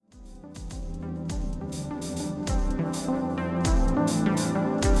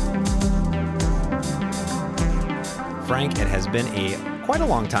Frank, it has been quite a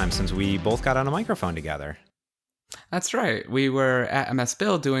long time since we both got on a microphone together. That's right. We were at MS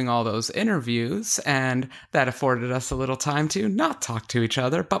Bill doing all those interviews, and that afforded us a little time to not talk to each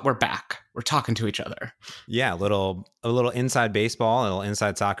other, but we're back. We're talking to each other. Yeah, a little inside baseball, a little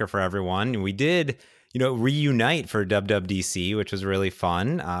inside soccer for everyone. We did, reunite for WWDC, which was really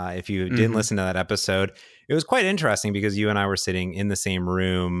fun. If you didn't listen to that episode, it was quite interesting because you and I were sitting in the same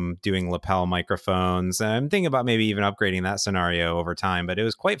room doing lapel microphones. I'm thinking about maybe even upgrading that scenario over time, but it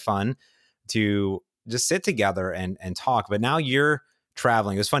was quite fun to just sit together and talk. But now you're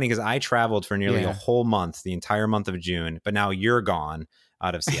traveling. It was funny because I traveled for nearly a whole month, the entire month of June, but now you're gone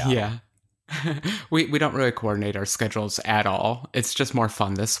out of Seattle. Yeah. we don't really coordinate our schedules at all. It's just more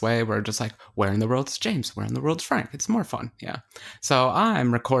fun this way. We're just like, where in the world is James? Where in the world is Frank? It's more fun. Yeah. So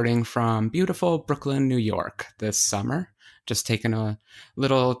I'm recording from beautiful Brooklyn, New York this summer. Just taking a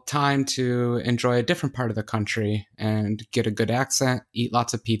little time to enjoy a different part of the country and get a good accent, eat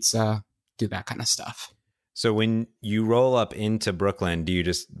lots of pizza, do that kind of stuff. So when you roll up into Brooklyn, do you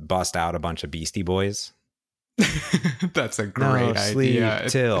just bust out a bunch of Beastie Boys? That's a great idea.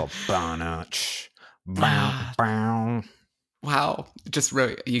 Till wow, just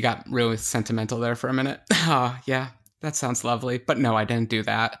really, you got really sentimental there for a minute. Oh, yeah, that sounds lovely. But no, I didn't do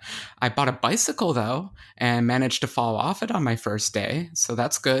that. I bought a bicycle though, and managed to fall off it on my first day. So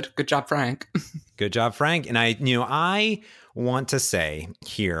that's good. Good job, Frank. Good job, Frank. And I want to say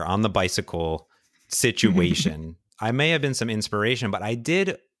here on the bicycle situation, I may have been some inspiration, but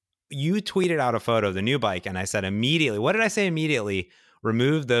you tweeted out a photo of the new bike, and I said immediately, what did I say immediately?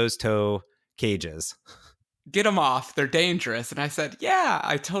 Remove those toe cages. Get them off. They're dangerous. And I said, yeah,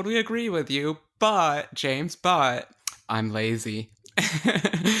 I totally agree with you. But, James, I'm lazy.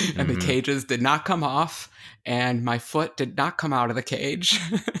 And the cages did not come off, and my foot did not come out of the cage.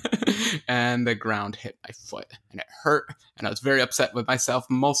 And the ground hit my foot, and it hurt. And I was very upset with myself,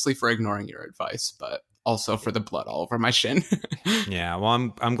 mostly for ignoring your advice, but also for the blood all over my shin. Yeah,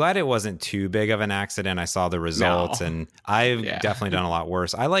 well, I'm glad it wasn't too big of an accident. I saw the results, and I've definitely done a lot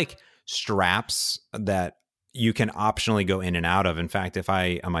worse. I like straps that you can optionally go in and out of. In fact, if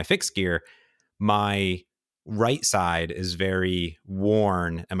on my fixed gear, my right side is very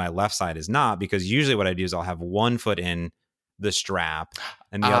worn and my left side is not, because usually what I do is I'll have one foot in the strap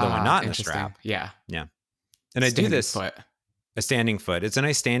and the other one not in the strap. Yeah. And I do this foot. A standing foot. It's a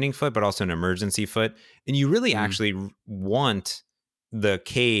nice standing foot, but also an emergency foot. And you really actually want the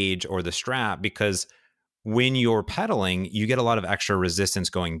cage or the strap, because when you're pedaling, you get a lot of extra resistance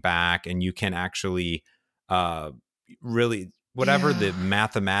going back, and you can actually really, whatever the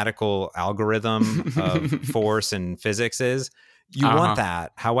mathematical algorithm of force and physics is, you want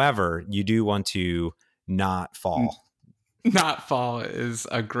that. However, you do want to not fall. Not fall is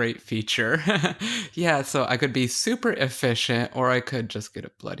a great feature. Yeah, so I could be super efficient, or I could just get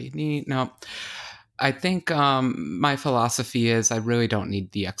a bloody knee. No, I think my philosophy is I really don't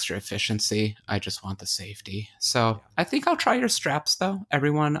need the extra efficiency. I just want the safety. So I think I'll try your straps, though.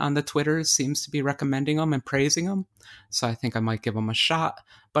 Everyone on the Twitter seems to be recommending them and praising them. So I think I might give them a shot.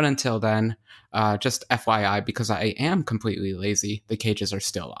 But until then, just FYI, because I am completely lazy, the cages are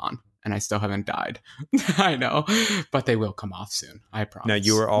still on. And I still haven't died. I know, but they will come off soon. I promise. Now,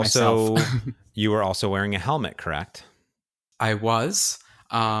 you were also wearing a helmet, correct? I was.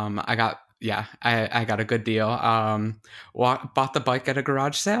 I got a good deal. Bought the bike at a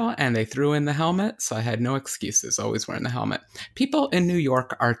garage sale, and they threw in the helmet, so I had no excuses. Always wearing the helmet. People in New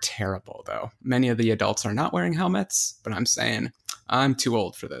York are terrible, though. Many of the adults are not wearing helmets, but I'm saying I'm too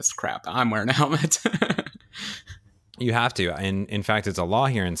old for this crap. I'm wearing a helmet. You have to. And in fact, it's a law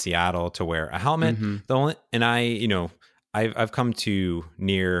here in Seattle to wear a helmet. I've come to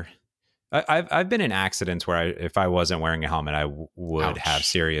near. I've been in accidents where if I wasn't wearing a helmet, I would have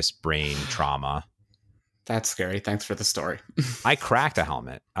serious brain trauma. That's scary. Thanks for the story. I cracked a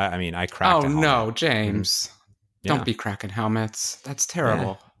helmet. I cracked a helmet. Oh, no, James. Don't be cracking helmets. That's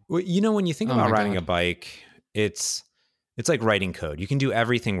terrible. Yeah. Well, when you think about riding a bike, it's like writing code. You can do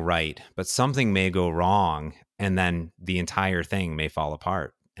everything right, but something may go wrong, and then the entire thing may fall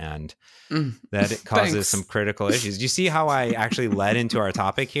apart. And that it causes some critical issues. Do you see how I actually led into our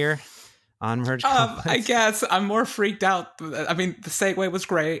topic here on merge? I guess I'm more freaked out. I mean, the segue was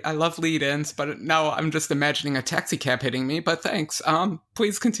great. I love lead-ins, but now I'm just imagining a taxi cab hitting me. But thanks.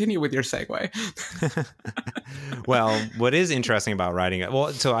 Please continue with your segue. Well, what is interesting about riding it?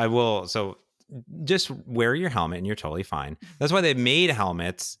 Well, so just wear your helmet and you're totally fine. That's why they made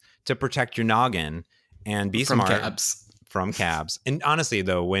helmets, to protect your noggin and be smart. From cabs. And honestly,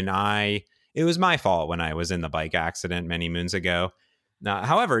 though, it was my fault when I was in the bike accident many moons ago. Now,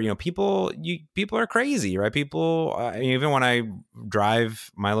 however, people are crazy, right? People, even when I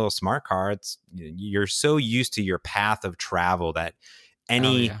drive my little smart car, you're so used to your path of travel that Oh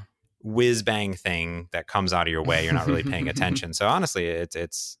any yeah. whiz bang thing that comes out of your way, you're not really paying attention. So honestly,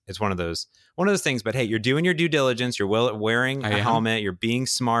 it's one of those things. But hey, you're doing your due diligence. You're wearing I a am. helmet. You're being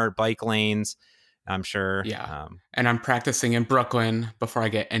smart. Bike lanes, I'm sure. Yeah. And I'm practicing in Brooklyn before I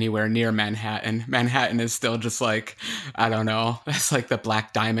get anywhere near Manhattan. Manhattan is still just like, I don't know. That's like the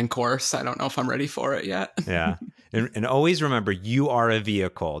Black Diamond course. I don't know if I'm ready for it yet. Yeah. And always remember, you are a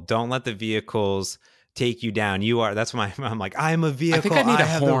vehicle. Don't let the vehicles take you down. You are. That's why I'm like, I'm a I think vehicle. I need I a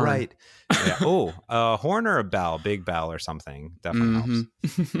have the horn. right. Yeah. Oh, a horn or a bell, big bell or something definitely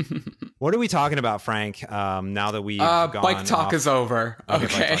helps. What are we talking about, Frank? Now that we've gone bike talk off... is over. Okay. Bike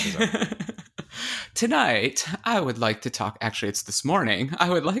talk is over. Tonight, I would like to talk. Actually, it's this morning. I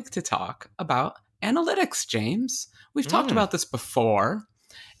would like to talk about analytics, James. We've talked about this before.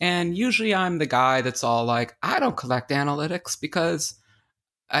 And usually I'm the guy that's all like, I don't collect analytics because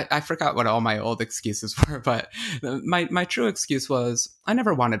I forgot what all my old excuses were. But my true excuse was I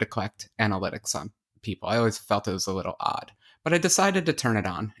never wanted to collect analytics on people. I always felt it was a little odd. But I decided to turn it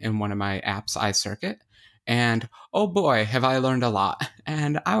on in one of my apps, iCircuit. And oh boy, have I learned a lot.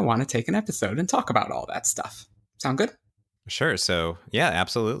 And I want to take an episode and talk about all that stuff. Sound good? Sure. So yeah,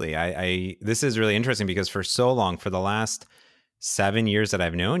 absolutely. I this is really interesting because for so long, for the last 7 years that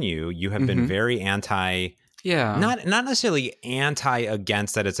I've known you, you have been very anti. Yeah. Not necessarily anti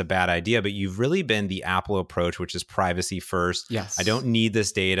against that it's a bad idea, but you've really been the Apple approach, which is privacy first. Yes. I don't need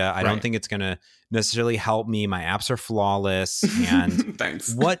this data. I don't think it's going to necessarily help me. My apps are flawless. And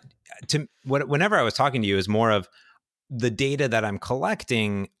thanks. Whenever I was talking to you is more of the data that I'm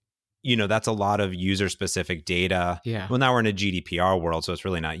collecting. That's a lot of user specific data. Yeah. Well, now we're in a GDPR world, so it's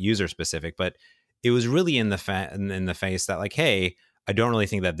really not user specific, but it was really in the face that like, hey, I don't really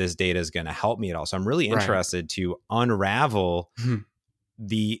think that this data is going to help me at all. So I'm really interested to unravel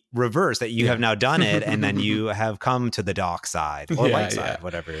the reverse, that you have now done it, and then you have come to the dark side or light side,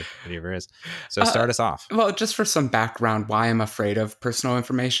 whatever it is. So start us off. Well, just for some background, why I'm afraid of personal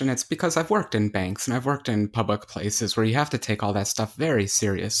information, it's because I've worked in banks and I've worked in public places where you have to take all that stuff very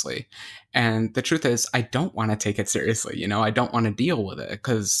seriously. And the truth is, I don't want to take it seriously. I don't want to deal with it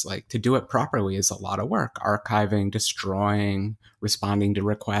because, like, to do it properly is a lot of work. Archiving, destroying, responding to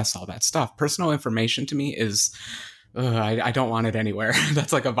requests, all that stuff. Personal information to me is, I don't want it anywhere.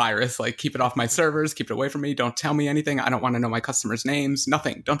 That's like a virus. Like, keep it off my servers, keep it away from me. Don't tell me anything. I don't want to know my customers' names.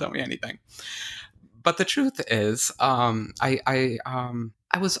 Nothing. Don't tell me anything. But the truth is, I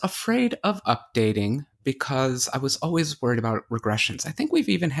was afraid of updating because I was always worried about regressions. I think we've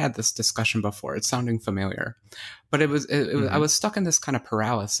even had this discussion before. It's sounding familiar. But I was stuck in this kind of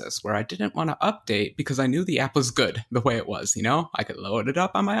paralysis where I didn't want to update because I knew the app was good the way it was. I could load it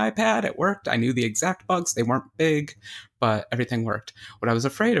up on my iPad. It worked. I knew the exact bugs. They weren't big, but everything worked. What I was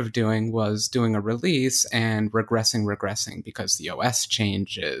afraid of doing was doing a release and regressing because the OS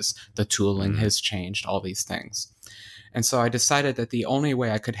changes, the tooling has changed, all these things. And so I decided that the only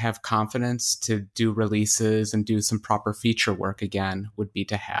way I could have confidence to do releases and do some proper feature work again would be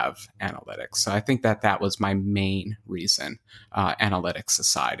to have analytics. So I think that was my main reason, analytics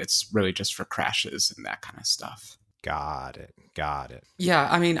aside. It's really just for crashes and that kind of stuff. Got it. Yeah,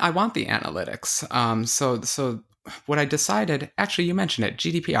 I mean, I want the analytics. So what I decided, actually, you mentioned it,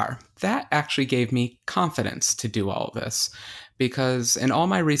 GDPR. That actually gave me confidence to do all of this. Because in all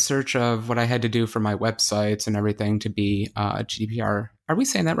my research of what I had to do for my websites and everything to be GDPR, are we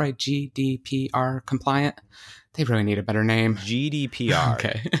saying that right? GDPR compliant? They really need a better name. GDPR.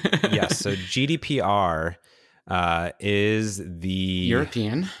 Okay. Yes. So GDPR is the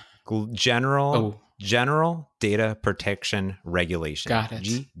European General Data Protection Regulation. Got it.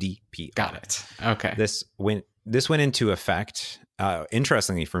 GDPR. Got it. Okay. This went into effect.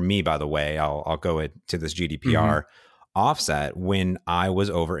 Interestingly, for me, by the way, I'll go to this GDPR. Offset when I was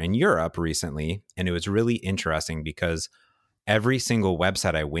over in Europe recently. And it was really interesting because every single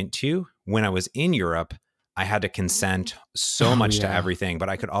website I went to when I was in Europe, I had to consent so much to everything, but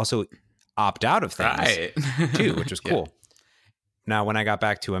I could also opt out of things too, which was cool. Now, when I got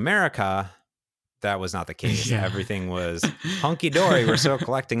back to America, that was not the case. Everything was hunky-dory. We're still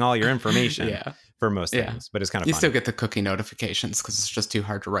collecting all your information for most things, but it's kind of You fun. still get the cookie notifications because it's just too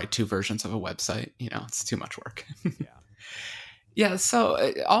hard to write 2 versions of a website. It's too much work. Yeah,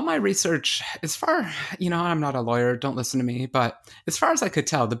 so all my research, as far, I'm not a lawyer, don't listen to me, but as far as I could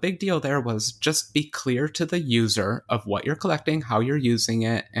tell, the big deal there was just be clear to the user of what you're collecting, how you're using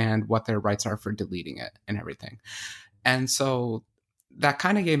it, and what their rights are for deleting it and everything. And so that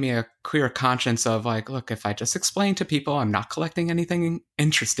kind of gave me a clear conscience of like, look, if I just explain to people I'm not collecting anything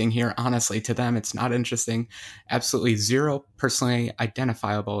interesting here, honestly, to them, it's not interesting. Absolutely zero personally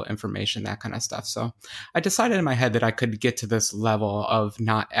identifiable information, that kind of stuff. So I decided in my head that I could get to this level of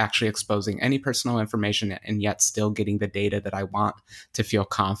not actually exposing any personal information and yet still getting the data that I want to feel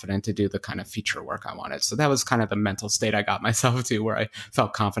confident to do the kind of feature work I wanted. So that was kind of the mental state I got myself to, where I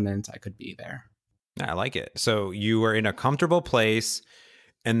felt confident I could be there. I like it. So you were in a comfortable place,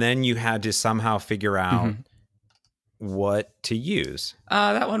 and then you had to somehow figure out what to use.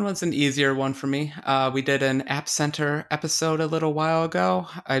 That one was an easier one for me. We did an App Center episode a little while ago.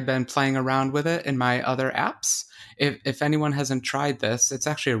 I'd been playing around with it in my other apps. If anyone hasn't tried this, it's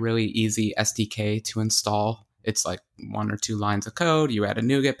actually a really easy SDK to install. It's like 1 or 2 lines of code. You add a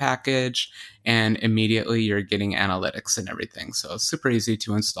NuGet package, and immediately you're getting analytics and everything. So it's super easy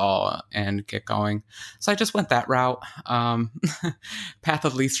to install and get going. So I just went that route. Path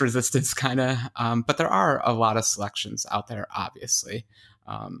of least resistance, kind of. But there are a lot of selections out there, obviously.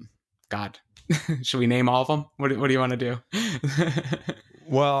 God, should we name all of them? What do you want to do?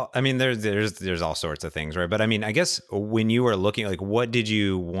 Well, I mean, there's all sorts of things, right? But I mean, I guess when you were looking, like, what did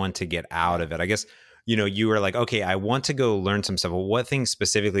you want to get out of it? I guess, you were like, okay, I want to go learn some stuff. Well, what things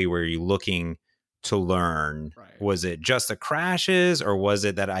specifically were you looking to learn? Right. Was it just the crashes, or was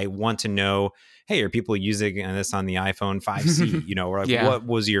it that I want to know, hey, are people using this on the iPhone 5C? Or like, what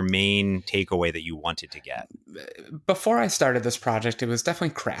was your main takeaway that you wanted to get? Before I started this project, it was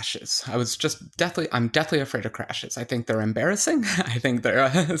definitely crashes. I'm deathly afraid of crashes. I think they're embarrassing. I think they're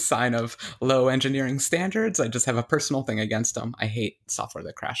a sign of low engineering standards. I just have a personal thing against them. I hate software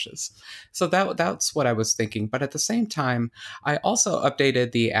that crashes. So that's what I was thinking. But at the same time, I also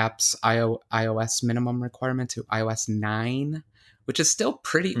updated the app's iOS minimum requirement to iOS 9, which is still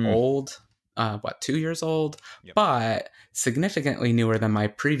pretty old. 2 years old, Yep. but significantly newer than my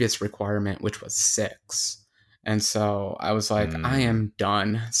previous requirement, which was 6. And so I was like, I am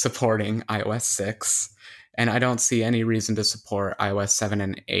done supporting iOS 6. And I don't see any reason to support iOS 7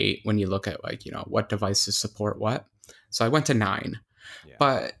 and 8 when you look at what devices support what. So I went to 9. Yeah.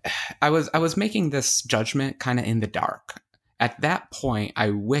 But I was making this judgment kind of in the dark. At that point, I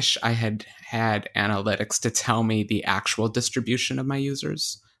wish I had analytics to tell me the actual distribution of my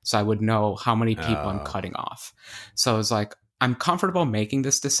users, so I would know how many people I'm cutting off. So I was like, I'm comfortable making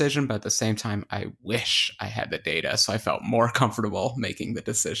this decision, but at the same time, I wish I had the data. So I felt more comfortable making the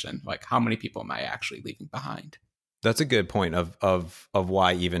decision. Like, how many people am I actually leaving behind? That's a good point of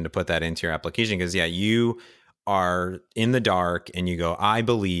why even to put that into your application. Because you are in the dark and you go, I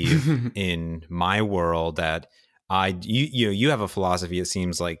believe in my world that you have a philosophy. It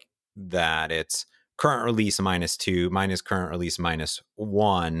seems like that it's current release -2, minus current release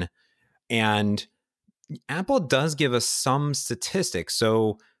 -1. And Apple does give us some statistics.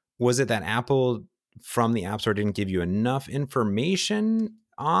 So was it that Apple from the App Store didn't give you enough information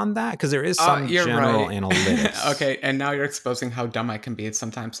on that? Because there is some general analytics. Okay, and now you're exposing how dumb I can be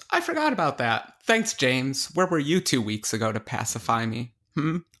sometimes. I forgot about that. Thanks, James. Where were you 2 weeks ago to pacify me?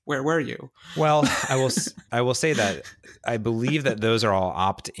 Where were you? Well, I will say that I believe that those are all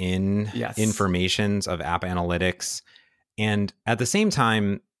opt-in informations of app analytics. And at the same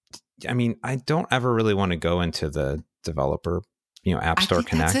time, I mean, I don't ever really want to go into the developer, App Store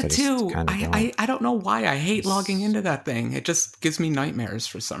Connect. That's it too. I don't know why I hate logging into that thing. It just gives me nightmares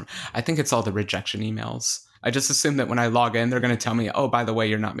for some. I think it's all the rejection emails. I just assume that when I log in, they're going to tell me, oh, by the way,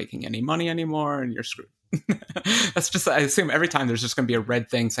 you're not making any money anymore and you're screwed. That's just, I assume every time there's just going to be a red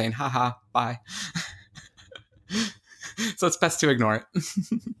thing saying, haha, bye. So it's best to ignore it.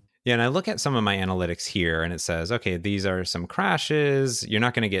 Yeah. And I look at some of my analytics here and it says, okay, these are some crashes. You're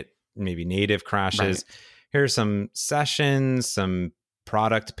not going to get maybe native crashes. Right. Here's some sessions, some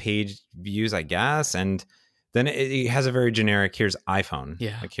product page views, I guess. And then it has a very generic, here's iPhone.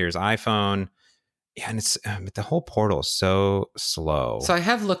 Yeah. Like here's iPhone. Yeah, and it's the whole portal is so slow. So I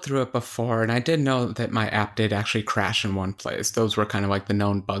have looked through it before, and I did know that my app did actually crash in one place. Those were kind of like the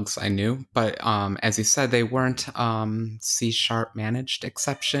known bugs I knew. But as you said, they weren't C# managed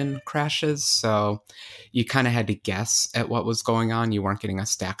exception crashes. So you kind of had to guess at what was going on. You weren't getting a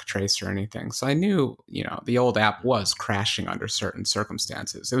stack trace or anything. So I knew, the old app was crashing under certain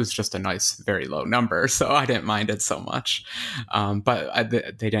circumstances. It was just a nice, very low number. So I didn't mind it so much. But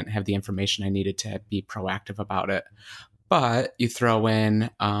they didn't have the information I needed to be proactive about it. But you throw in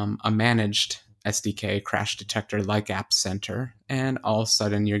a managed SDK crash detector like App Center, and all of a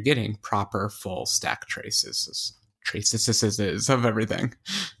sudden you're getting proper full stack traces of everything.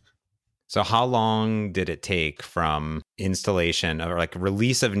 So how long did it take from installation or like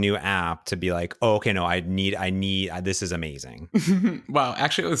release of new app to be like, oh, okay, no, I need, this is amazing. Well,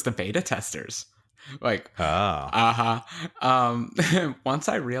 actually, it was the beta testers. Like, Oh, once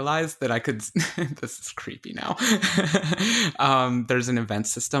I realized that I could, this is creepy now. There's an event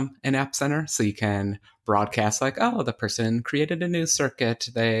system in App Center, so you can broadcast like, oh, the person created a new circuit,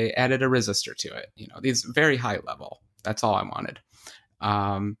 they added a resistor to it. You know, these very high level. That's all I wanted.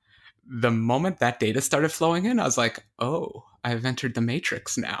 The moment that data started flowing in, I was like, oh, I've entered the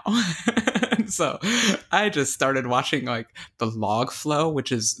matrix now. So I just started watching like the log flow,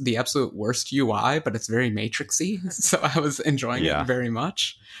 which is the absolute worst UI, but it's very matrixy. So I was enjoying it very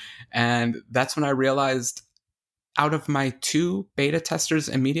much. And that's when I realized out of my 2 beta testers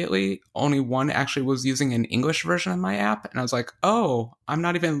immediately, only one actually was using an English version of my app. And I was like, oh, I'm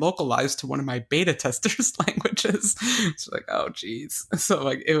not even localized to one of my beta testers' languages. It's like, oh, geez. So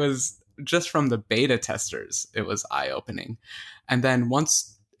like it was just from the beta testers, it was eye-opening. And then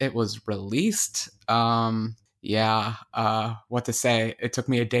once it was released, what to say? It took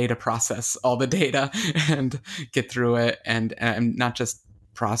me a day to process all the data and get through it, and not just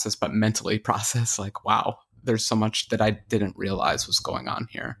process, but mentally process. Like, wow, there's so much that I didn't realize was going on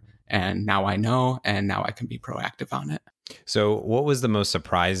here, and now I know, and now I can be proactive on it. So, what was the most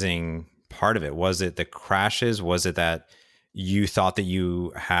surprising part of it? Was it the crashes? Was it that you thought that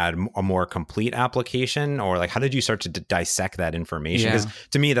you had a more complete application, or like how did you start to dissect that information? Because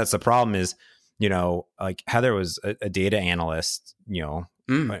to me, that's the problem is, you know, like Heather was a data analyst, you know,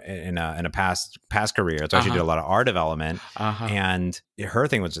 in a past career. So she did a lot of R development, and her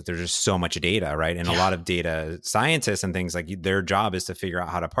thing was that there's just so much data, right? And a lot of data scientists and things, like their job is to figure out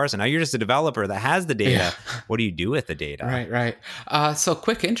how to parse it. Now you're just a developer that has the data. What do you do with the data? Right. So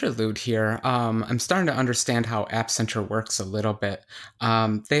quick interlude here. I'm starting to understand how App Center works a little bit.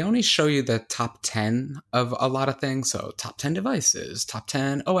 They only show you the top 10 of a lot of things. So top 10 devices, top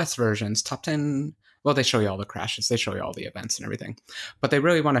 10 OS versions, top 10. Well, they show you all the crashes. They show you all the events and everything. But they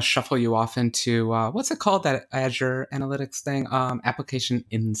really want to shuffle you off into, what's it called, that Azure Analytics thing? Application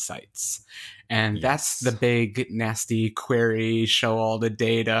Insights. And that's the big, nasty query, show all the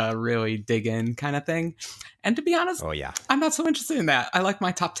data, really dig in kind of thing. And to be honest, I'm not so interested in that. I like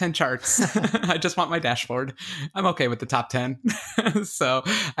my top 10 charts. I just want my dashboard. I'm okay with the top 10. So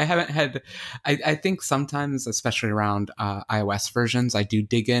I haven't had, I think sometimes, especially around iOS versions, I do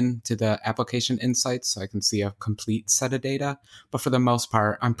dig into the application insights so I can see a complete set of data. But for the most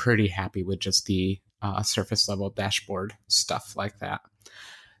part, I'm pretty happy with just the surface level dashboard stuff like that.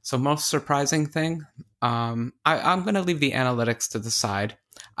 So most surprising thing, I'm going to leave the analytics to the side.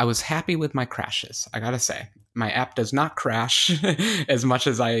 I was happy with my crashes. I got to say, my app does not crash as much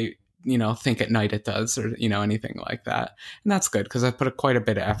as I, think at night it does, or, anything like that. And that's good because I put quite a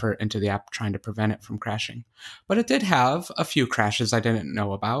bit of effort into the app trying to prevent it from crashing. But it did have a few crashes I didn't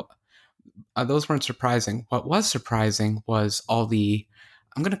know about. Those weren't surprising. What was surprising was all the,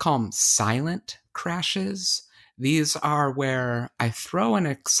 I'm going to call them silent crashes. These are where I throw an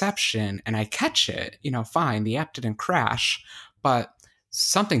exception and I catch it, fine, the app didn't crash, but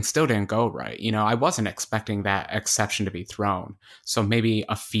something still didn't go right. I wasn't expecting that exception to be thrown. So maybe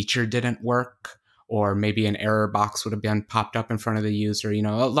a feature didn't work, or maybe an error box would have been popped up in front of the user. A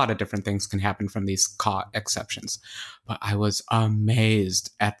lot of different things can happen from these caught exceptions. But I was amazed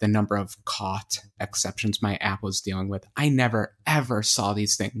at the number of caught exceptions my app was dealing with. I never, ever saw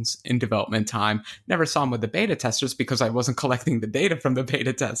these things in development time. Never saw them with the beta testers because I wasn't collecting the data from the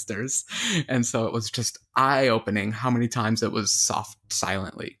beta testers. And so it was just eye-opening how many times it was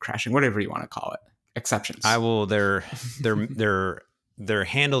silently crashing, whatever you want to call it. Exceptions. They're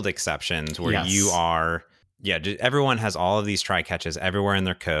handled exceptions where you are, everyone has all of these try catches everywhere in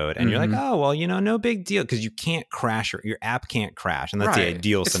their code. And you're like, oh, well, no big deal, because you can't crash, your app can't crash. And that's the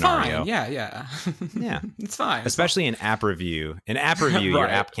ideal scenario. Fine. Yeah. It's fine. Especially in app review. In app review, your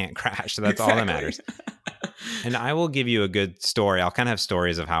app can't crash. So that's all that matters. And I will give you a good story. I'll kind of have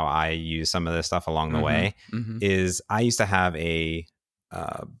stories of how I use some of this stuff along the way. Is I used to have a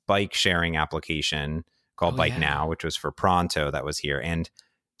bike sharing application called Bike Now, which was for Pronto that was here. And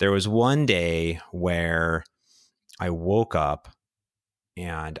there was one day where I woke up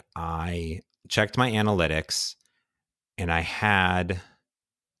and I checked my analytics and I had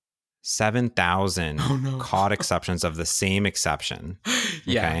 7,000 caught exceptions of the same exception.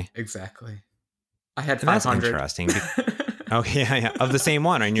 Yeah, exactly. I had 500. That's interesting. Of the same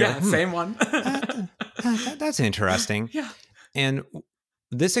one. And you're same one. That's interesting. Yeah. And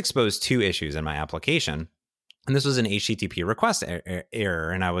this exposed 2 issues in my application. And this was an HTTP request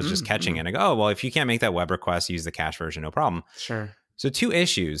error. And I was just catching it. And I go, oh, well, if you can't make that web request, use the cache version, no problem. Sure. So two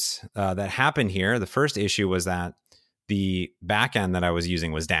issues that happened here. The first issue was that the backend that I was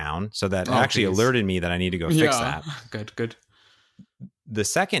using was down. So that actually alerted me that I need to go fix that. Good. The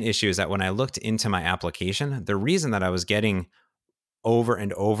second issue is that when I looked into my application, the reason that I was getting over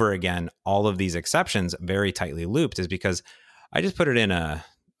and over again all of these exceptions very tightly looped is because I just put it in a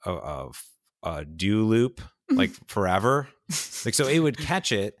do loop like forever. Like, so it would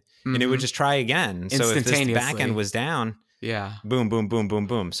catch it and it would just try again. So if this backend was down, boom, boom, boom, boom,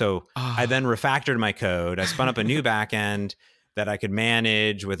 boom. So I then refactored my code. I spun up a new backend that I could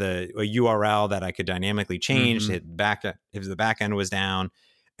manage with a URL that I could dynamically change hit back if the backend was down.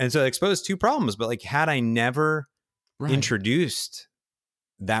 And so it exposed two problems. But like, had I never introduced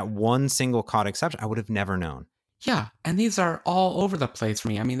that one single caught exception, I would have never known. Yeah. And these are all over the place for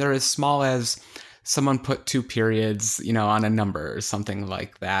me. I mean, they're as small as someone put 2 periods, on a number or something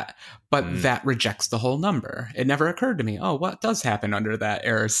like that, but that rejects the whole number. It never occurred to me, what does happen under that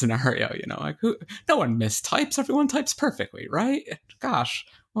error scenario? Like no one mistypes, everyone types perfectly, right? Gosh,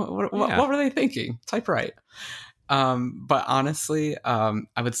 what were they thinking? Type right. But honestly,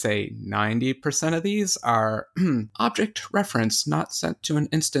 I would say 90% of these are object reference not sent to an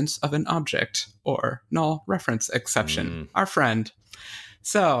instance of an object, or null reference exception, our friend.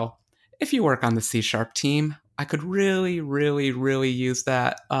 So if you work on the C# team, I could really, really, really use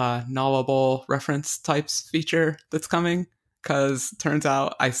that nullable reference types feature that's coming, because turns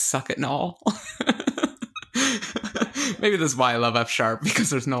out I suck at null. Maybe this is why I love F#, because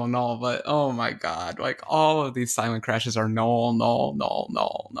there's no null, but oh my god, like all of these silent crashes are null, null, null,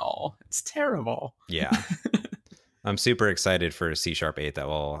 null, null. It's terrible. Yeah. I'm super excited for C# 8. That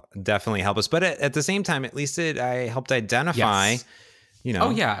will definitely help us. But at the same time, at least I helped identify,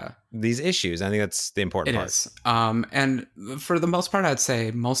 these issues. I think that's the important part. It is. And for the most part, I'd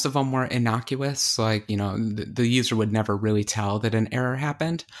say most of them were innocuous. Like, the user would never really tell that an error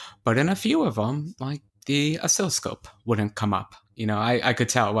happened. But in a few of them, like the oscilloscope wouldn't come up. I could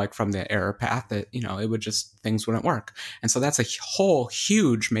tell like from the error path that, it would just, things wouldn't work. And so that's a whole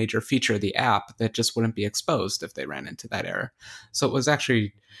huge major feature of the app that just wouldn't be exposed if they ran into that error. So it was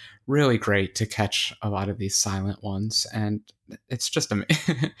actually really great to catch a lot of these silent ones. And it's just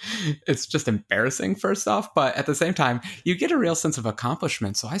embarrassing first off, but at the same time, you get a real sense of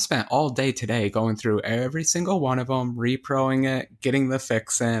accomplishment. So I spent all day today going through every single one of them, reproing it, getting the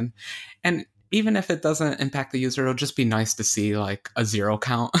fix in. And even if it doesn't impact the user, it'll just be nice to see like a 0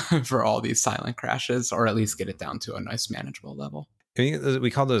 count for all these silent crashes, or at least get it down to a nice manageable level. We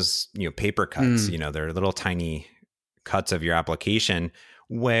call those, paper cuts. They're little tiny cuts of your application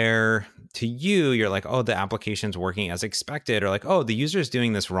where to you, you're like, oh, the application's working as expected, or like, oh, the user's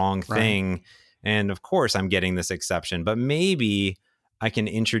doing this wrong thing. Right. And of course I'm getting this exception, but maybe I can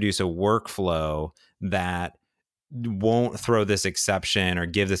introduce a workflow that won't throw this exception or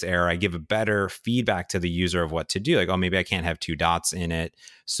give this error. I give a better feedback to the user of what to do. Like, oh, maybe I can't have 2 dots in it.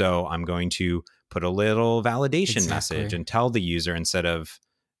 So I'm going to put a little validation message and tell the user instead of,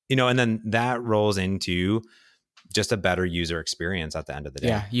 and then that rolls into just a better user experience at the end of the day.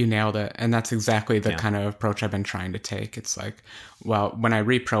 Yeah, you nailed it. And that's exactly the kind of approach I've been trying to take. It's like, well, when I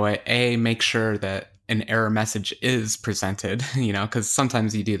repro it, make sure that an error message is presented, because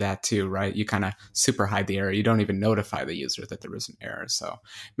sometimes you do that too, right? You kind of super hide the error. You don't even notify the user that there was an error. So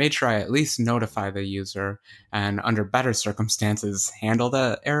made sure I at least notify the user, and under better circumstances, handle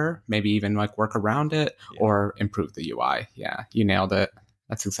the error, maybe even like work around it or improve the UI. Yeah, you nailed it.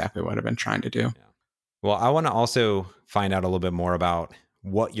 That's exactly what I've been trying to do. Yeah. Well, I want to also find out a little bit more about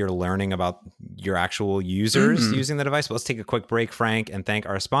what you're learning about your actual users using the device. But let's take a quick break, Frank, and thank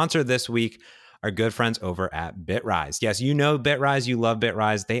our sponsor this week, our good friends over at Bitrise. Yes, you know Bitrise, you love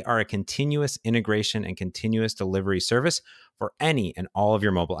Bitrise. They are a continuous integration and continuous delivery service for any and all of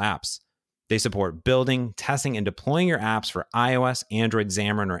your mobile apps. They support building, testing, and deploying your apps for iOS, Android,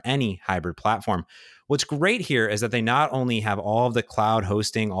 Xamarin, or any hybrid platform. What's great here is that they not only have all of the cloud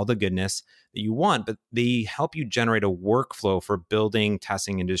hosting, all the goodness that you want, but they help you generate a workflow for building,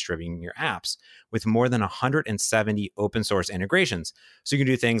 testing, and distributing your apps with more than 170 open source integrations. So you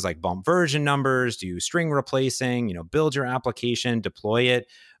can do things like bump version numbers, do string replacing, build your application, deploy it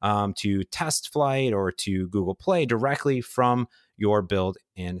to TestFlight or to Google Play directly from your build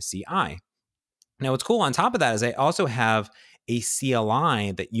and CI. Now, what's cool on top of that is they also have a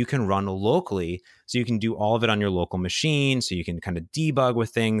CLI that you can run locally. So you can do all of it on your local machine. So you can kind of debug with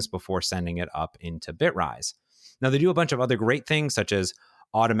things before sending it up into Bitrise. Now, they do a bunch of other great things, such as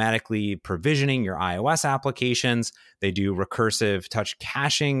automatically provisioning your iOS applications. They do recursive touch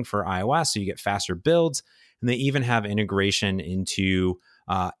caching for iOS, so you get faster builds. And they even have integration into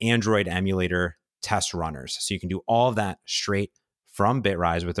Android emulator test runners. So you can do all of that straight from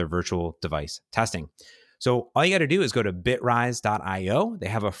Bitrise with their virtual device testing. So all you got to do is go to bitrise.io. They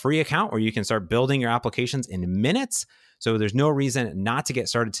have a free account where you can start building your applications in minutes. So there's no reason not to get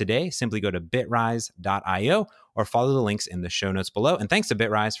started today. Simply go to bitrise.io or follow the links in the show notes below. And thanks to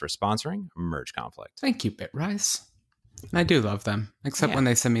Bitrise for sponsoring Merge Conflict. Thank you, Bitrise. I do love them, except when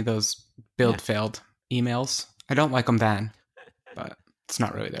they send me those failed emails. I don't like them then, but it's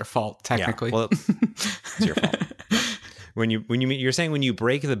not really their fault, technically. Yeah, well, it's your fault. You're saying when you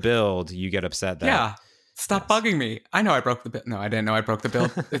break the build, you get upset that stop bugging me. I know I broke the build. No, I didn't know I broke the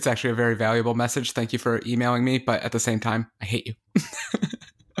build. It's actually a very valuable message. Thank you for emailing me, but at the same time, I hate you.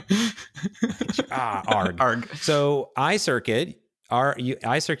 Arg. So iCircuit,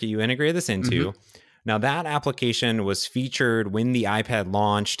 you integrated this into. Now that application was featured when the iPad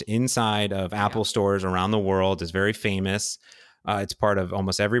launched inside of Apple stores around the world. It's very famous. It's part of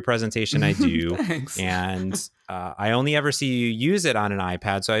almost every presentation I do. Thanks. And I only ever see you use it on an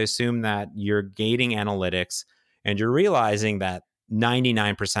iPad. So I assume that you're gating analytics and you're realizing that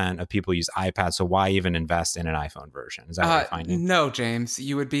 99% of people use iPads. So why even invest in an iPhone version? Is that what you're finding? No, James,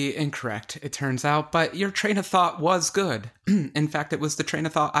 you would be incorrect, it turns out. But your train of thought was good. In fact, it was the train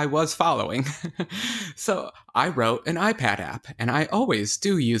of thought I was following. So I wrote an iPad app, and I always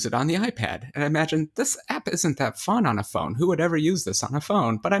do use it on the iPad. And I imagine this app isn't that fun on a phone. Who would ever use this on a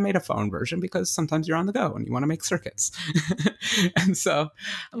phone? But I made a phone version because sometimes you're on the go and you want to make circuits. And so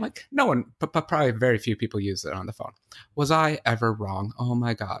I'm like, no one, but probably very few people use it on the phone. Was I ever wrong? Oh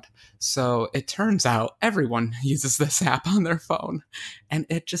my God. So it turns out everyone uses this app on their phone, and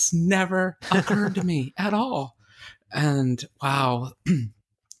it just never occurred to me at all. And wow.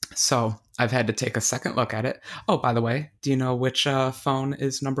 So I've had to take a second look at it. Oh, by the way, do you know which phone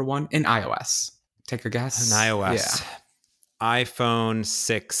is number one in iOS? Take a guess. In iOS. Yeah. iPhone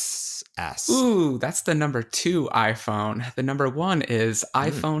 6S. Ooh, that's the number 2 iPhone. The number 1 is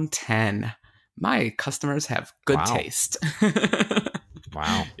iPhone 10. My customers have good taste.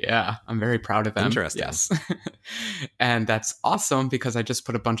 Wow. Yeah, I'm very proud of them. Interesting. Yes. And that's awesome because I just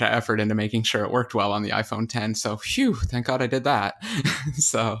put a bunch of effort into making sure it worked well on the iPhone 10. So, phew, thank God I did that.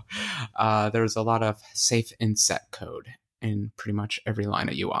 So, there's a lot of safe inset code in pretty much every line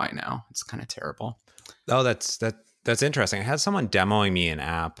of UI now. It's kind of terrible. Oh, that's interesting. I had someone demoing me an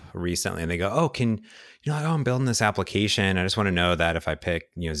app recently, and they go, "Oh, I'm building this application. I just want to know that if I pick,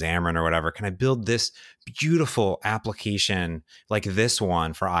 Xamarin or whatever, can I build this beautiful application like this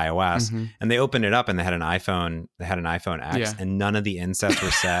one for iOS?" Mm-hmm. And they opened it up, and they had an iPhone X, and none of the insets were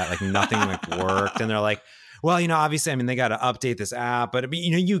set. Like nothing worked. And they're like, "Well, obviously, they got to update this app, but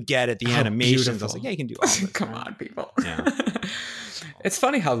you get it. The animations." Beautiful. I was like, "Yeah, you can do all this." Come on, people. Yeah. It's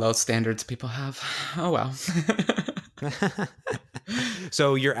funny how low standards people have. Oh well.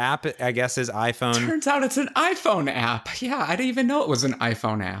 So your app, I guess, is iPhone. Turns out it's an iPhone app. Yeah, I didn't even know it was an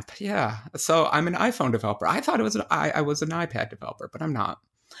iPhone app. Yeah, so I'm an iPhone developer. I thought it was I was an iPad developer, but I'm not.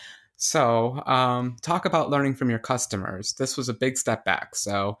 So talk about learning from your customers. This was a big step back.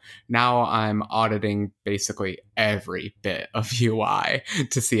 So now I'm auditing basically every bit of UI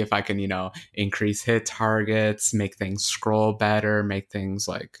to see if I can, increase hit targets, make things scroll better, make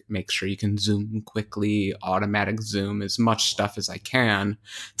sure you can zoom quickly, automatic zoom, as much stuff as I can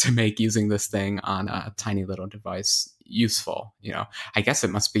to make using this thing on a tiny little device useful. I guess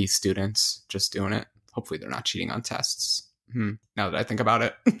it must be students just doing it. Hopefully they're not cheating on tests. Now that I think about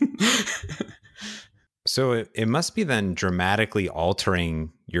it. So it must be then dramatically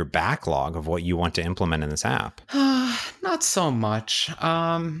altering your backlog of what you want to implement in this app. Not so much.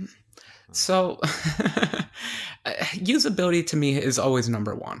 So usability to me is always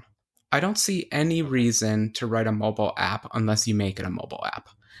number one. I don't see any reason to write a mobile app unless you make it a mobile app.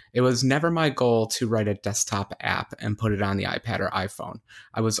 It was never my goal to write a desktop app and put it on the iPad or iPhone.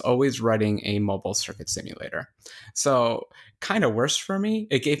 I was always writing a mobile circuit simulator. So kind of worse for me.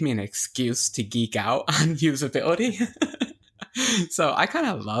 It gave me an excuse to geek out on usability. So I kind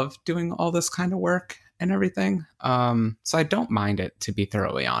of love doing all this kind of work and everything. So I don't mind it, to be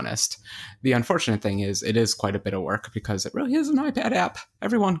thoroughly honest. The unfortunate thing is it is quite a bit of work because it really is an iPad app.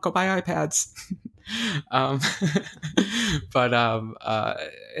 Everyone go buy iPads. But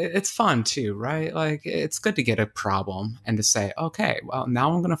it's fun too, right? Like it's good to get a problem and to say, okay, well,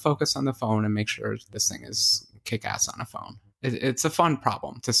 now I'm going to focus on the phone and make sure this thing is kick-ass on a phone. It's a fun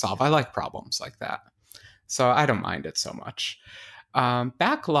problem to solve. I like problems like that. So I don't mind it so much.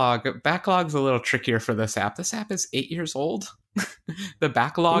 Backlog's a little trickier for this app. This app is 8 years old. The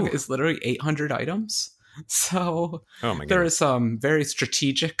backlog is literally 800 items. So there is some very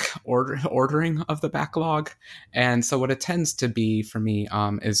strategic ordering of the backlog. And so what it tends to be for me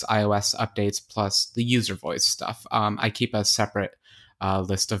is iOS updates plus the user voice stuff. I keep a separate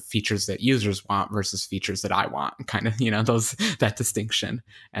list of features that users want versus features that I want, kind of, that distinction.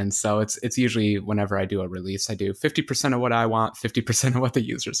 And so it's usually whenever I do a release, I do 50% of what I want, 50% of what the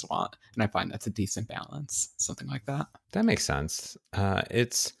users want. And I find that's a decent balance, something like that. That makes sense.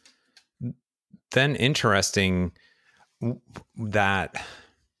 It's then interesting that,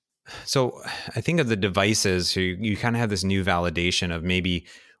 so I think of the devices, so you kind of have this new validation of maybe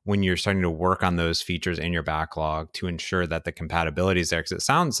when you're starting to work on those features in your backlog to ensure that the compatibility is there. Because it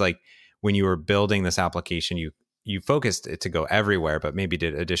sounds like when you were building this application, you focused it to go everywhere, but maybe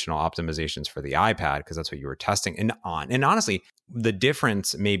did additional optimizations for the iPad because that's what you were testing and on. And honestly, the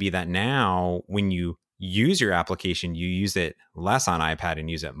difference may be that now when you use your application, you use it less on iPad and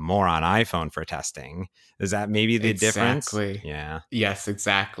use it more on iPhone for testing. Is that maybe the difference? Yeah. Yes,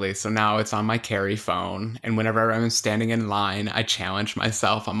 exactly. So now it's on my carry phone. And whenever I'm standing in line, I challenge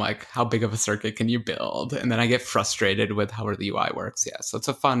myself. I'm like, how big of a circuit can you build? And then I get frustrated with how the UI works. Yeah. So it's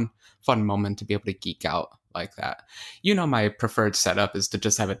a fun moment to be able to geek out like that. My preferred setup is to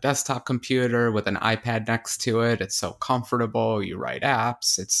just have a desktop computer with an iPad next to it. It's so comfortable. You write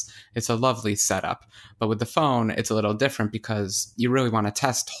apps. It's a lovely setup. But with the phone, it's a little different because you really want to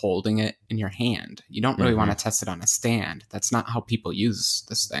test holding it in your hand. You don't really want to test it on a stand. That's not how people use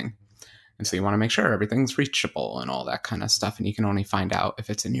this thing. And so you want to make sure everything's reachable and all that kind of stuff. And you can only find out if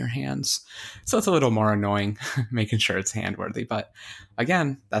it's in your hands. So it's a little more annoying making sure it's handworthy. But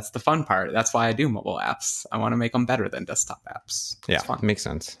again, that's the fun part. That's why I do mobile apps. I want to make them better than desktop apps. It's fun. Makes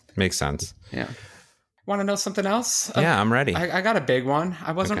sense. Yeah. Want to know something else? Yeah, I'm ready. I got a big one.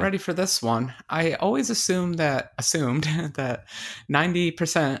 I wasn't ready for this one. I always assumed that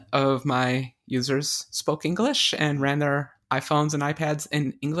 90% of my users spoke English and ran their iPhones and iPads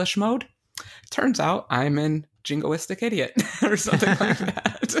in English mode. Turns out I'm an jingoistic idiot or something like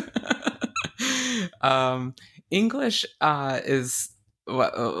that. English is,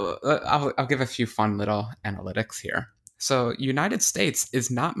 I'll give a few fun little analytics here. So United States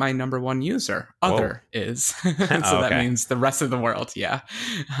is not my number one user. Other is. So that means the rest of the world. Yeah.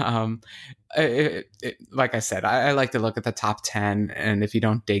 Like I said, I like to look at the top 10. And if you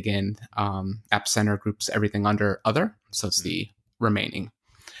don't dig in, App Center groups everything under other. So it's the remaining.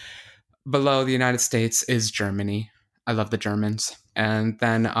 Below the United States is Germany. I love the Germans. And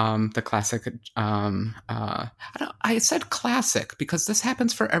then the classic, I said classic because this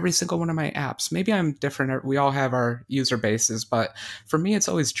happens for every single one of my apps. Maybe I'm different. We all have our user bases, but for me, it's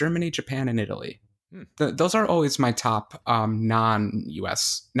always Germany, Japan, and Italy. Those are always my top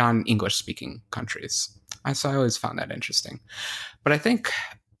non-US, non-English speaking countries. So I always found that interesting. But I think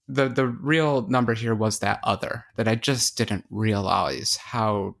the real number here was that other, that I just didn't realize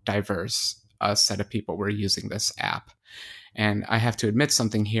how diverse a set of people were using this app. And I have to admit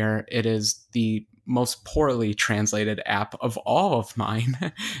something here. It is the most poorly translated app of all of mine.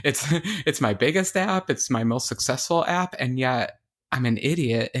 It's my biggest app. It's my most successful app. And yet I'm an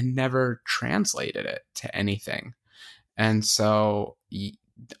idiot and never translated it to anything. And so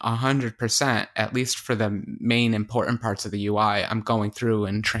 100%, at least for the main important parts of the UI, I'm going through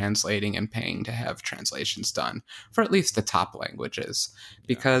and translating and paying to have translations done for at least the top languages.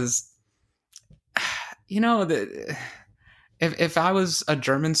 Because, if I was a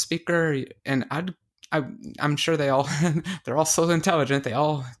German speaker, and I'm sure they're all so intelligent, they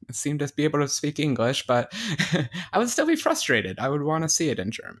all seem to be able to speak English, but I would still be frustrated. I would want to see it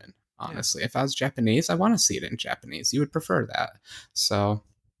in German. Honestly, if I was Japanese, I want to see it in Japanese. You would prefer that. So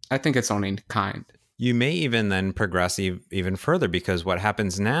I think it's only kind. You may even then progress even further, because what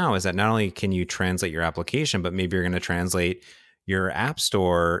happens now is that not only can you translate your application, but maybe you're going to translate your App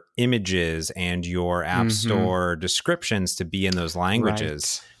Store images and your App Store descriptions to be in those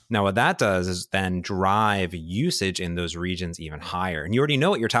languages. Right. Now, what that does is then drive usage in those regions even higher. And you already know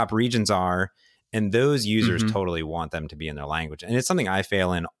what your top regions are, and those users totally want them to be in their language. And it's something I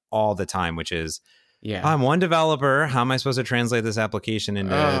fail in all the time, which is, I'm one developer. How am I supposed to translate this application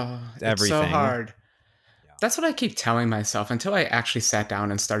into everything? It's so hard. That's what I keep telling myself until I actually sat down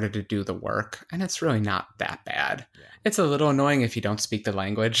and started to do the work. And it's really not that bad. Yeah. It's a little annoying if you don't speak the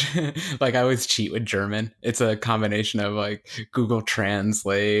language. Like, I always cheat with German. It's a combination of like Google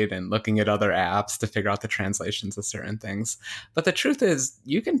Translate and looking at other apps to figure out the translations of certain things. But the truth is,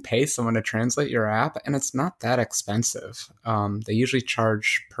 you can pay someone to translate your app and it's not that expensive. They usually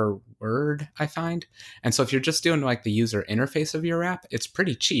charge per word, I find. And so if you're just doing like the user interface of your app, it's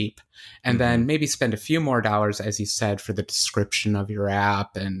pretty cheap. And then maybe spend a few more dollars, as you said, for the description of your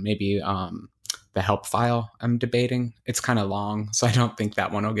app and maybe the help file I'm debating. It's kind of long, so I don't think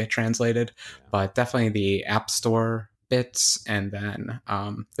that one will get translated. But definitely the App Store bits and then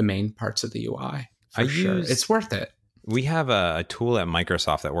the main parts of the UI. It's worth it. We have a tool at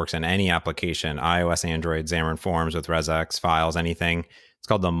Microsoft that works in any application, iOS, Android, Xamarin Forms with ResX files, anything. It's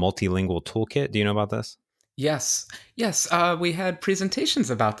called the Multilingual Toolkit. Do you know about this? Yes, yes. We had presentations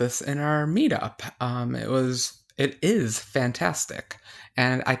about this in our meetup. It is fantastic,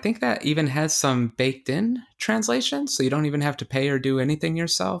 and I think that even has some baked-in translation, so you don't even have to pay or do anything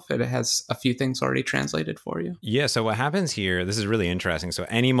yourself. It has a few things already translated for you. Yeah. So what happens here, this is really interesting. So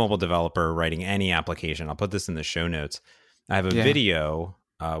any mobile developer writing any application, I'll put this in the show notes. I have a Yeah. video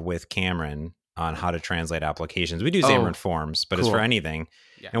with Cameron on how to translate applications. We do Oh, Xamarin Forms, but it's for cool. anything.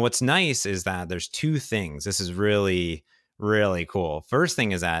 Yeah. And what's nice is that there's two things. This is really, really cool. First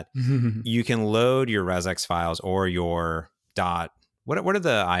thing is that you can load your ResX files or your dot. What are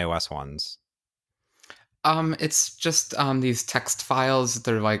the iOS ones? It's just these text files.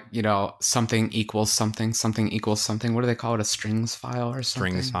 They're like, something equals something, something equals something. What do they call it? A strings file or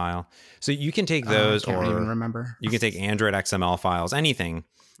something? Strings file. So you can take I those, can't even or remember. you can take Android XML files, anything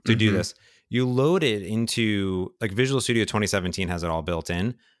to do this. You load it into, like, Visual Studio 2017 has it all built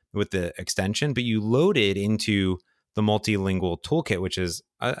in with the extension, but you load it into the Multilingual Toolkit, which is,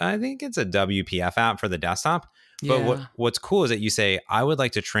 I think it's a WPF app for the desktop. But Yeah. what's cool is that you say, I would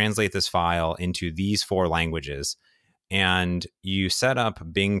like to translate this file into these 4 languages. And you set up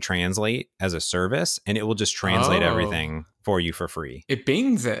Bing Translate as a service, and it will just translate Oh. everything for you for free. It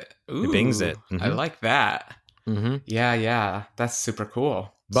bings it. Ooh, It bings it. I like that. Yeah. That's super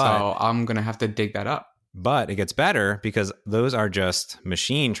cool. But- so I'm going to have to dig that up. But it gets better because those are just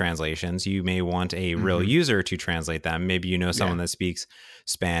machine translations. You may want a real user to translate them. Maybe you know someone that speaks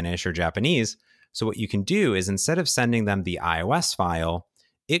Spanish or Japanese. So what you can do is, instead of sending them the iOS file,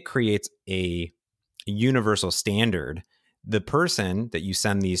 it creates a universal standard. The person that you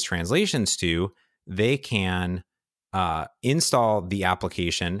send these translations to, they can install the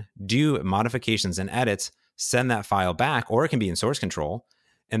application, do modifications and edits, send that file back, or it can be in source control.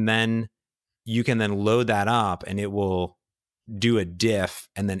 And then you can then load that up and it will do a diff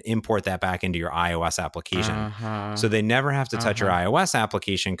and then import that back into your iOS application. So they never have to touch your iOS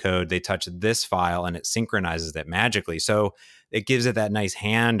application code. They touch this file and it synchronizes it magically. So it gives it that nice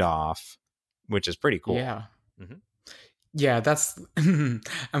handoff, which is pretty cool. Yeah. Yeah, that's.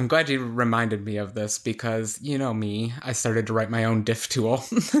 I'm glad you reminded me of this because, you know me, I started to write my own diff tool.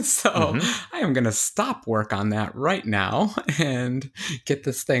 So I am going to stop work on that right now and get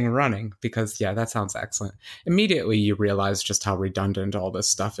this thing running because, yeah, that sounds excellent. Immediately, you realize just how redundant all this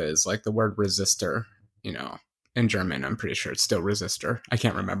stuff is. Like the word resistor, in German, I'm pretty sure it's still resistor. I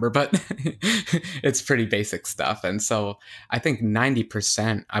can't remember, but it's pretty basic stuff. And so I think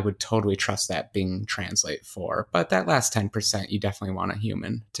 90% I would totally trust that Bing Translate for. But that last 10%, you definitely want a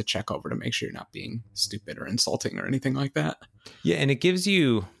human to check over to make sure you're not being stupid or insulting or anything like that. Yeah, and it gives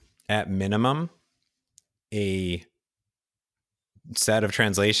you, at minimum, a set of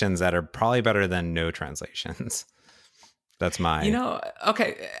translations that are probably better than no translations. That's my...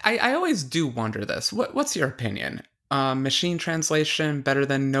 Okay, I always do wonder this. What's your opinion? Machine translation better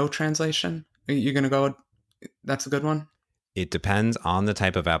than no translation? Are you going to go, that's a good one? It depends on the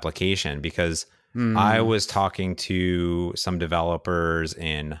type of application, because I was talking to some developers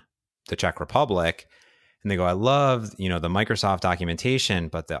in the Czech Republic, and they go, I love, the Microsoft documentation,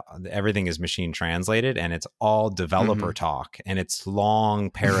 but everything is machine translated and it's all developer talk and it's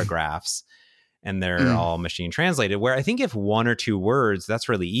long paragraphs. And they're all machine translated, where I think if 1 or 2 words, that's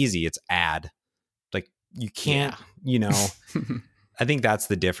really easy. It's add. Like, you can't, I think that's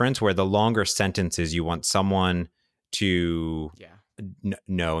the difference, where the longer sentences, you want someone to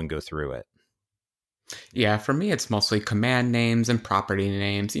know and go through it. Yeah, for me, it's mostly command names and property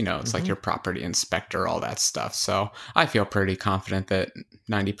names. It's like your property inspector, all that stuff. So I feel pretty confident that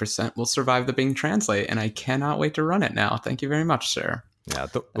 90% will survive the Bing Translate, and I cannot wait to run it now. Thank you very much, sir. Yeah,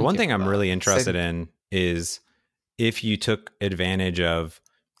 the one thing I'm really interested in is if you took advantage of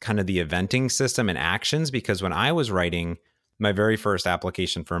kind of the eventing system and actions, because when I was writing my very first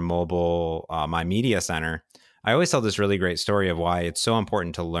application for mobile, my media center, I always tell this really great story of why it's so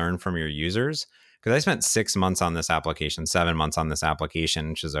important to learn from your users. Because I spent 6 months on this application, 7 months on this application,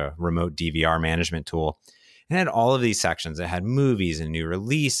 which is a remote DVR management tool. And it had all of these sections. It had movies and new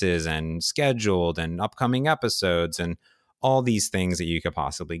releases and scheduled and upcoming episodes and all these things that you could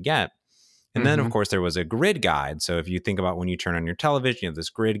possibly get. And then, of course, there was a grid guide. So if you think about when you turn on your television, you have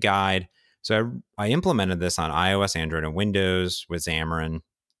this grid guide. So I implemented this on iOS, Android, and Windows with Xamarin.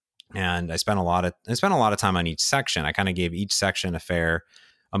 And I spent a lot of time on each section. I kind of gave each section a fair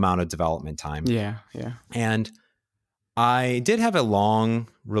amount of development time. Yeah. And I did have a long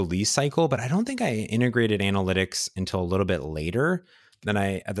release cycle, but I don't think I integrated analytics until a little bit later.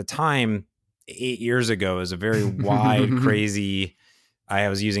 At the time, 8 years ago. It was a very wide, crazy. I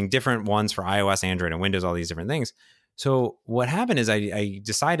was using different ones for iOS, Android, and Windows, all these different things. So what happened is I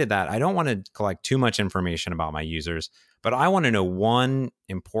decided that I don't want to collect too much information about my users, but I want to know one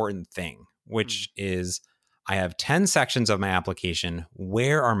important thing, which is I have 10 sections of my application.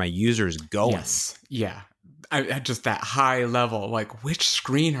 Where are my users going? Yes. Yeah. At just that high level, like, which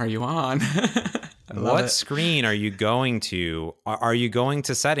screen are you on? What screen are you going to? Are you going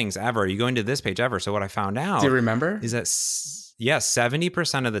to settings ever? Are you going to this page ever? So what I found out, do you remember, is that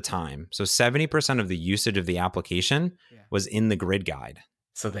 70% of the time, so 70% of the usage of the application was in the grid guide.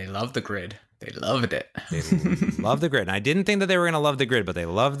 So they love the grid. They loved it. They love the grid. And I didn't think that they were going to love the grid, but they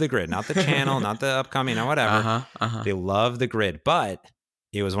love the grid, not the channel, not the upcoming, or whatever. They love the grid, but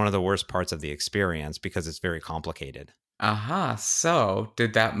it was one of the worst parts of the experience because it's very complicated. So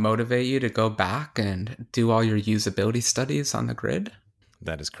did that motivate you to go back and do all your usability studies on the grid?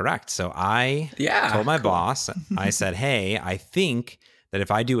 That is correct. So I told my boss, I said, hey, I think that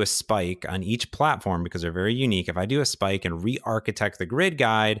if I do a spike on each platform, because they're very unique, if I do a spike and re-architect the grid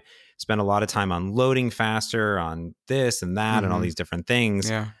guide, spend a lot of time on loading faster, on this and that, and all these different things,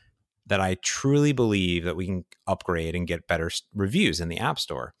 that I truly believe that we can upgrade and get better reviews in the App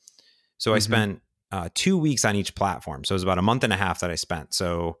Store. So I spent 2 weeks on each platform. So it was about a month and a half that I spent.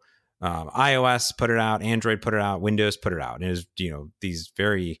 So iOS put it out, Android put it out, Windows put it out. And it was, these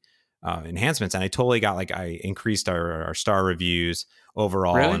very enhancements. And I totally got, I increased our star reviews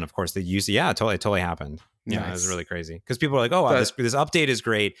overall. Really? And of course the use, it totally happened. Yeah, Nice. it was really crazy because people were like, oh, wow, this update is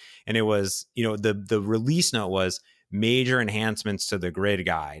great. And it was, the release note was major enhancements to the grid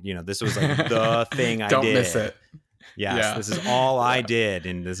guide. This was like the thing I did. Don't miss it. Yes, this is all I did.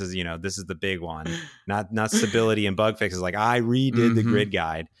 And this is, this is the big one, not stability and bug fixes. Like I redid the grid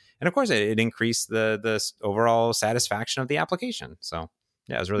guide. And of course it increased the overall satisfaction of the application. So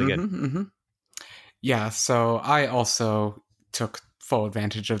yeah, it was really good. Yeah. So I also took full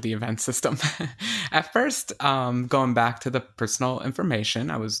advantage of the event system. At first, going back to the personal information,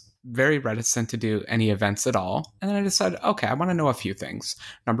 I was very reticent to do any events at all. And then I decided, okay, I want to know a few things.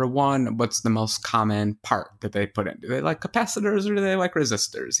 Number one, what's the most common part that they put in? Do they like capacitors or do they like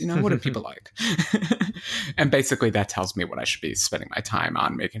resistors? What do people like? And basically that tells me what I should be spending my time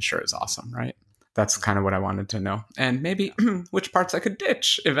on, making sure is awesome, right? That's kind of what I wanted to know. And maybe which parts I could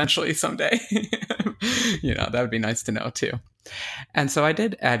ditch eventually someday. That would be nice to know too. And so I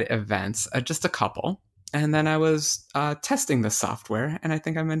did add events, just a couple. And then I was testing the software. And I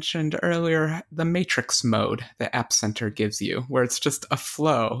think I mentioned earlier the matrix mode that App Center gives you, where it's just a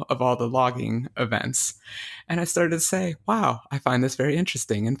flow of all the logging events. And I started to say, wow, I find this very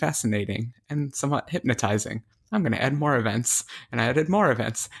interesting and fascinating and somewhat hypnotizing. I'm going to add more events. And I added more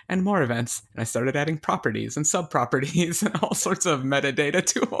events and more events. And I started adding properties and sub-properties and all sorts of metadata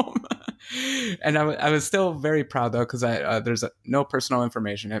to them. And I was still very proud, though, because there's no personal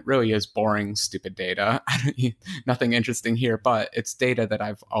information. It really is boring, stupid data. Nothing interesting here, but it's data that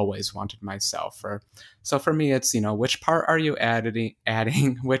I've always wanted myself. So for me, it's, which part are you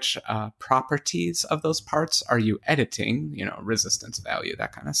adding, which properties of those parts are you editing, resistance value,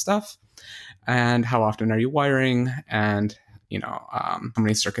 that kind of stuff. And how often are you wiring? And how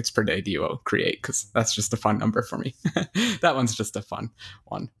many circuits per day do you create? Because that's just a fun number for me. That one's just a fun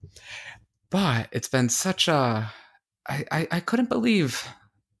one. But it's been such a... I couldn't believe...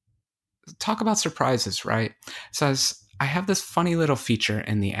 Talk about surprises, right? So I have this funny little feature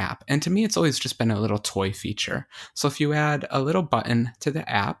in the app. And to me, it's always just been a little toy feature. So if you add a little button to the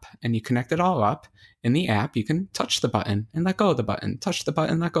app and you connect it all up, in the app, you can touch the button and let go of the button. Touch the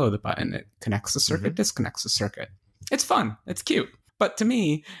button, let go of the button. It connects the circuit, disconnects the circuit. It's fun. It's cute. But to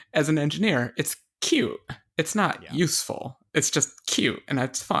me, as an engineer, it's cute. It's not useful. It's just cute and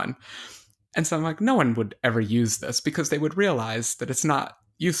it's fun. And so I'm like, no one would ever use this because they would realize that it's not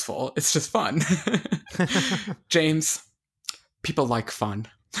useful. It's just fun. James, people like fun.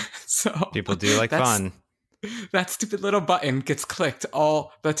 So people do like fun. That stupid little button gets clicked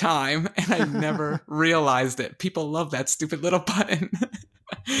all the time, and I never realized it. People love that stupid little button.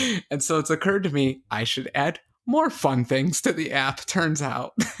 And so it's occurred to me, I should add more fun things to the app, turns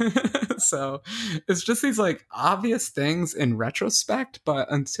out. So it's just these obvious things in retrospect,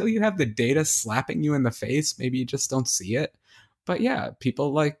 but until you have the data slapping you in the face, maybe you just don't see it. But yeah,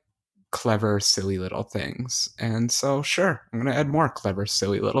 people like clever, silly little things. And so sure, I'm going to add more clever,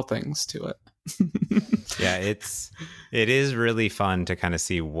 silly little things to it. Yeah, it is really fun to kind of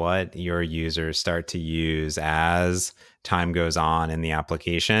see what your users start to use as time goes on in the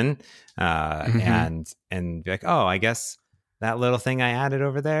application, and be like, oh, I guess that little thing I added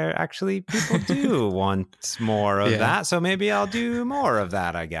over there, actually people do want more of that. So maybe I'll do more of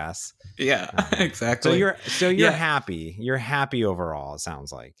that, I guess. Yeah, exactly. So you're happy. You're happy overall, it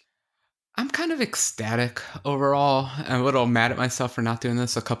sounds like. I'm kind of ecstatic overall. I'm a little mad at myself for not doing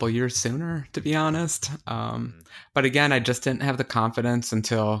this a couple years sooner, to be honest. But again, I just didn't have the confidence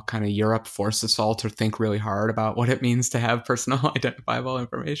until kind of Europe forced us all to think really hard about what it means to have personal identifiable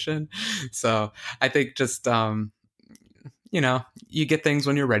information. So I think just, you get things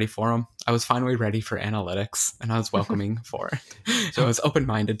when you're ready for them. I was finally ready for analytics, and I was welcoming for it. So I was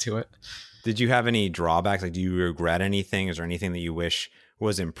open-minded to it. Did you have any drawbacks? Like, do you regret anything? Is there anything that you wish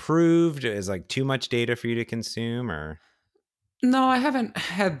was improved? Is like too much data for you to consume, or? No, I haven't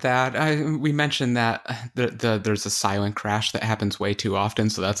had that. We mentioned that there's a silent crash that happens way too often,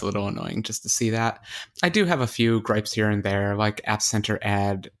 so that's a little annoying just to see that. I do have a few gripes here and there, like App Center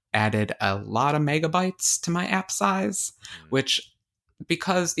added a lot of megabytes to my app size, which,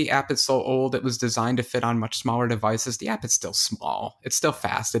 because the app is so old, it was designed to fit on much smaller devices. The app is still small. It's still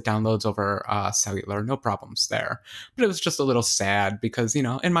fast. It downloads over cellular. No problems there. But it was just a little sad because,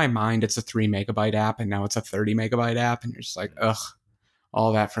 in my mind, it's a 3 megabyte app and now it's a 30 megabyte app. And you're just like, ugh,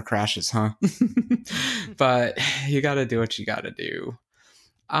 all that for crashes, huh? But you got to do what you got to do.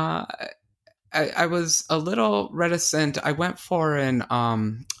 I was a little reticent. I went for an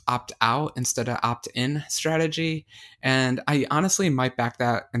opt-out instead of opt-in strategy. And I honestly might back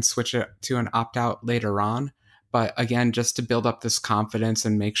that and switch it to an opt-out later on. But again, just to build up this confidence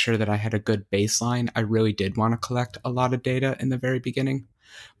and make sure that I had a good baseline, I really did want to collect a lot of data in the very beginning.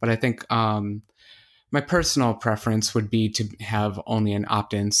 But I think my personal preference would be to have only an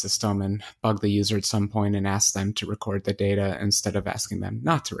opt-in system and bug the user at some point and ask them to record the data instead of asking them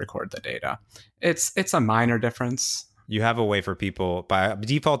not to record the data. It's a minor difference. You have a way for people, by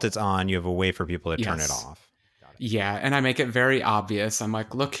default it's on, you have a way for people to turn it off. Yeah, and I make it very obvious. I'm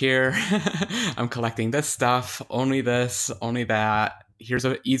like, look here, I'm collecting this stuff, only this, only that. Here's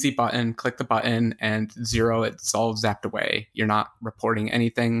an easy button, click the button, and 0, it's all zapped away. You're not reporting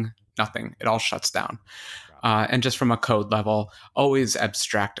anything. Nothing. It all shuts down. And just from a code level, always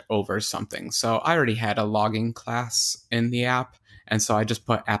abstract over something. So I already had a logging class in the app. And so I just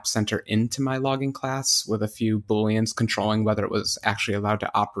put App Center into my logging class with a few Booleans controlling whether it was actually allowed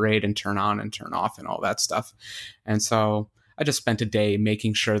to operate and turn on and turn off and all that stuff. And so I just spent a day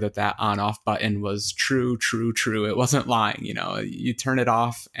making sure that on-off button was true. It wasn't lying. You turn it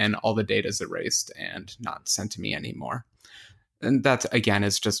off and all the data is erased and not sent to me anymore. And that, again,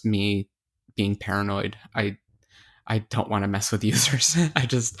 is just me being paranoid. I don't want to mess with users.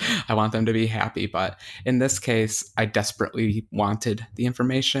 I want them to be happy. But in this case, I desperately wanted the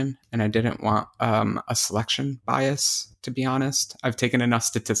information and I didn't want a selection bias, to be honest. I've taken enough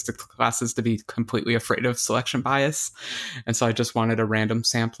statistics classes to be completely afraid of selection bias. And so I just wanted a random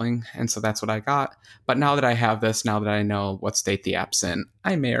sampling. And so that's what I got. But now that I have this, now that I know what state the app's in,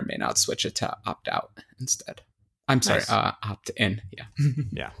 I may or may not switch it to opt out instead. I'm sorry, nice. Opt-in. Yeah.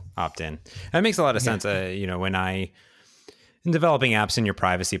 Yeah, opt-in. That makes a lot of sense. When in developing apps in your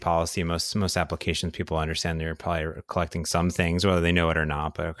privacy policy, most applications, people understand they're probably collecting some things, whether they know it or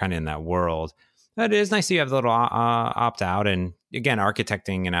not, but kind of in that world. But it is nice that you have the little opt-out. And again,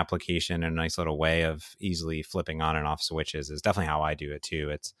 architecting an application in a nice little way of easily flipping on and off switches is definitely how I do it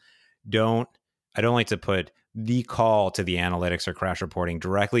too. I don't like to put the call to the analytics or crash reporting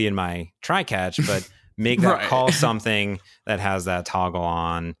directly in my try-catch, but make that call something that has that toggle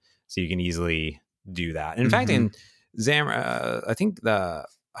on so you can easily do that. In fact, in Xamarin, I think the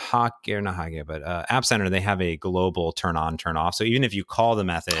App Center, they have a global turn on, turn off. So even if you call the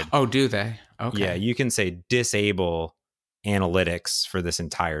method. Oh, do they? Okay. Yeah, you can say disable analytics for this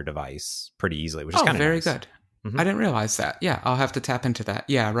entire device pretty easily, which is kind of very nice. Good. Mm-hmm. I didn't realize that. Yeah, I'll have to tap into that.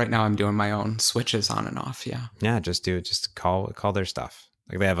 Yeah, right now I'm doing my own switches on and off. Yeah. Yeah, just do it. Just call their stuff.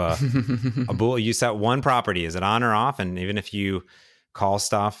 Like they have a bool. You set one property. Is it on or off? And even if you call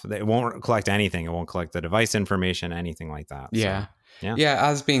stuff, it won't collect anything. It won't collect the device information, anything like that. Yeah. So, yeah. I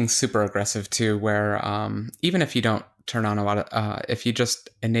was being super aggressive too, where even if you don't turn on a lot of, if you just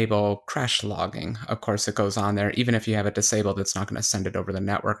enable crash logging, of course it goes on there. Even if you have it disabled, it's not going to send it over the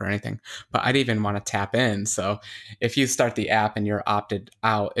network or anything. But I'd even want to tap in. So if you start the app and you're opted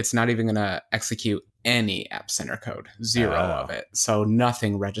out, it's not even going to execute any App Center code, 0 of it. So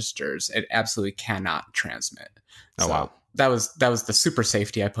nothing registers. It absolutely cannot transmit. Oh, so wow. That was the super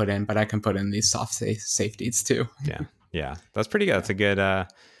safety I put in, but I can put in these soft safeties too. Yeah. That's pretty good. That's a good,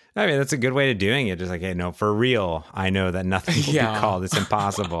 that's a good way of doing it. Just like, hey, no, for real, I know that nothing will be called. It's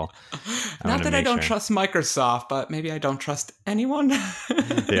impossible. Not that I don't trust Microsoft, but maybe I don't trust anyone.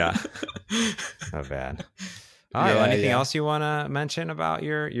 Yeah. Not bad. All right. Well, anything else you want to mention about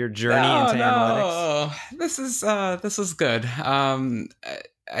your journey into analytics? This is good.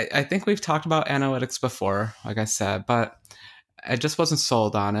 I think we've talked about analytics before, like I said, but I just wasn't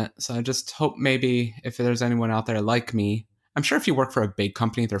sold on it. So I just hope maybe if there's anyone out there like me, I'm sure if you work for a big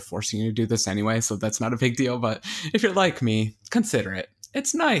company, they're forcing you to do this anyway, so that's not a big deal. But if you're like me, consider it.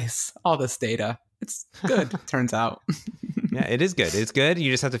 It's nice, all this data. It's good, turns out. Yeah, it is good. It's good.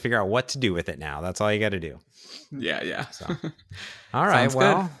 You just have to figure out what to do with it now. That's all you got to do. Yeah. So, all right. Sounds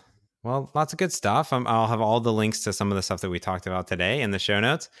good. Well, lots of good stuff. I'll have all the links to some of the stuff that we talked about today in the show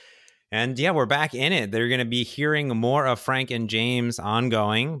notes. And yeah, we're back in it. They're going to be hearing more of Frank and James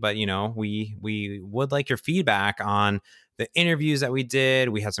ongoing, but we would like your feedback on the interviews that we did.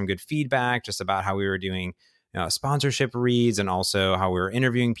 We had some good feedback just about how we were doing sponsorship reads and also how we were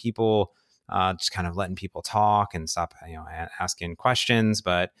interviewing people, just kind of letting people talk and stop asking questions.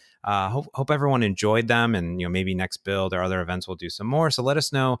 But hope everyone enjoyed them, and maybe next build or other events we'll do some more. So let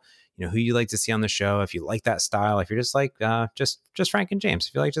us know who you like to see on the show. If you like that style, if you're just like just Frank and James,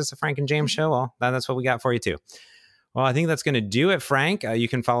 if you like just a Frank and James show, well, that's what we got for you too. Well, I think that's going to do it, Frank. You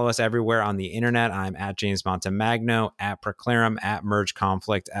can follow us everywhere on the internet. I'm at James Montemagno, at Proclarum, at Merge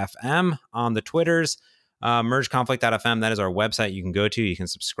Conflict FM on the Twitters. mergeconflict.fm, that is our website you can go to. You can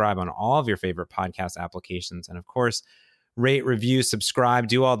subscribe on all of your favorite podcast applications. And of course, rate, review, subscribe,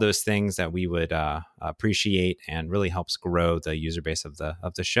 do all those things that we would appreciate and really helps grow the user base of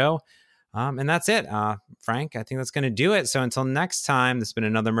the show. And that's it. Frank, I think that's going to do it. So until next time, this has been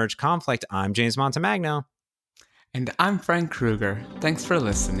another Merge Conflict. I'm James Montemagno. And I'm Frank Krueger. Thanks for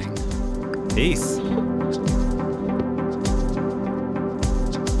listening. Peace.